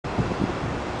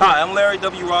Hi, I'm Larry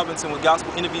W. Robinson with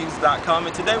GospelInterviews.com,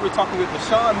 and today we're talking with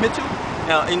VaShawn Mitchell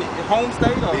in home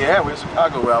state. Or yeah, we're in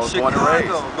Chicago, where I was born and raised.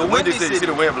 The windy city. You see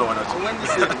the wind blowing us. The windy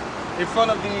city. In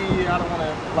front of the, I don't want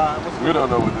to lie. We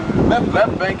don't know what it is.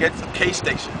 Left bank at K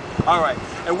Station. All right,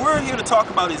 and we're here to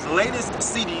talk about his latest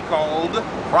CD called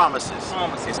Promises.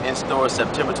 It's in store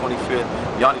September 25th.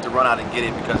 Y'all need to run out and get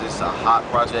it because it's a hot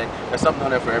project. There's something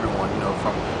on there for everyone, you know,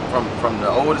 from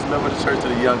the oldest member of the church to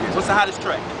the youngest. What's the hottest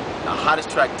track? The hottest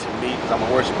track to me, because I'm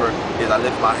a worshiper, is I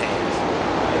Lift My Hands.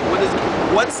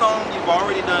 What song you've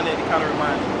already done that it kind of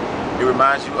reminds you? It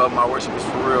reminds you of My Worship Is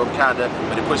For Real, kinda,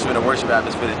 but it puts you in a worship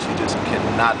atmosphere that you just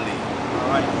cannot leave. All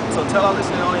right, so tell our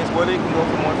listening audience where they can go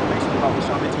for more information about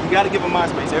VaShawn Mitchell. You got to give them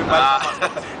MySpace.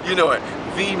 Everybody you know it.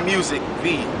 VMusic,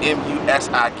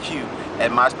 V-M-U-S-I-Q,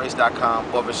 at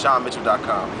MySpace.com or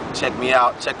VaShawnMitchell.com. Check me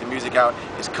out. Check the music out.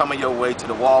 It's coming your way to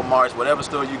the Walmarts, whatever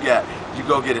store you got. You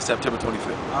go get it September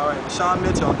 25th. All right, VaShawn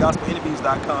Mitchell on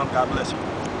GospelInterviews.com. God bless you.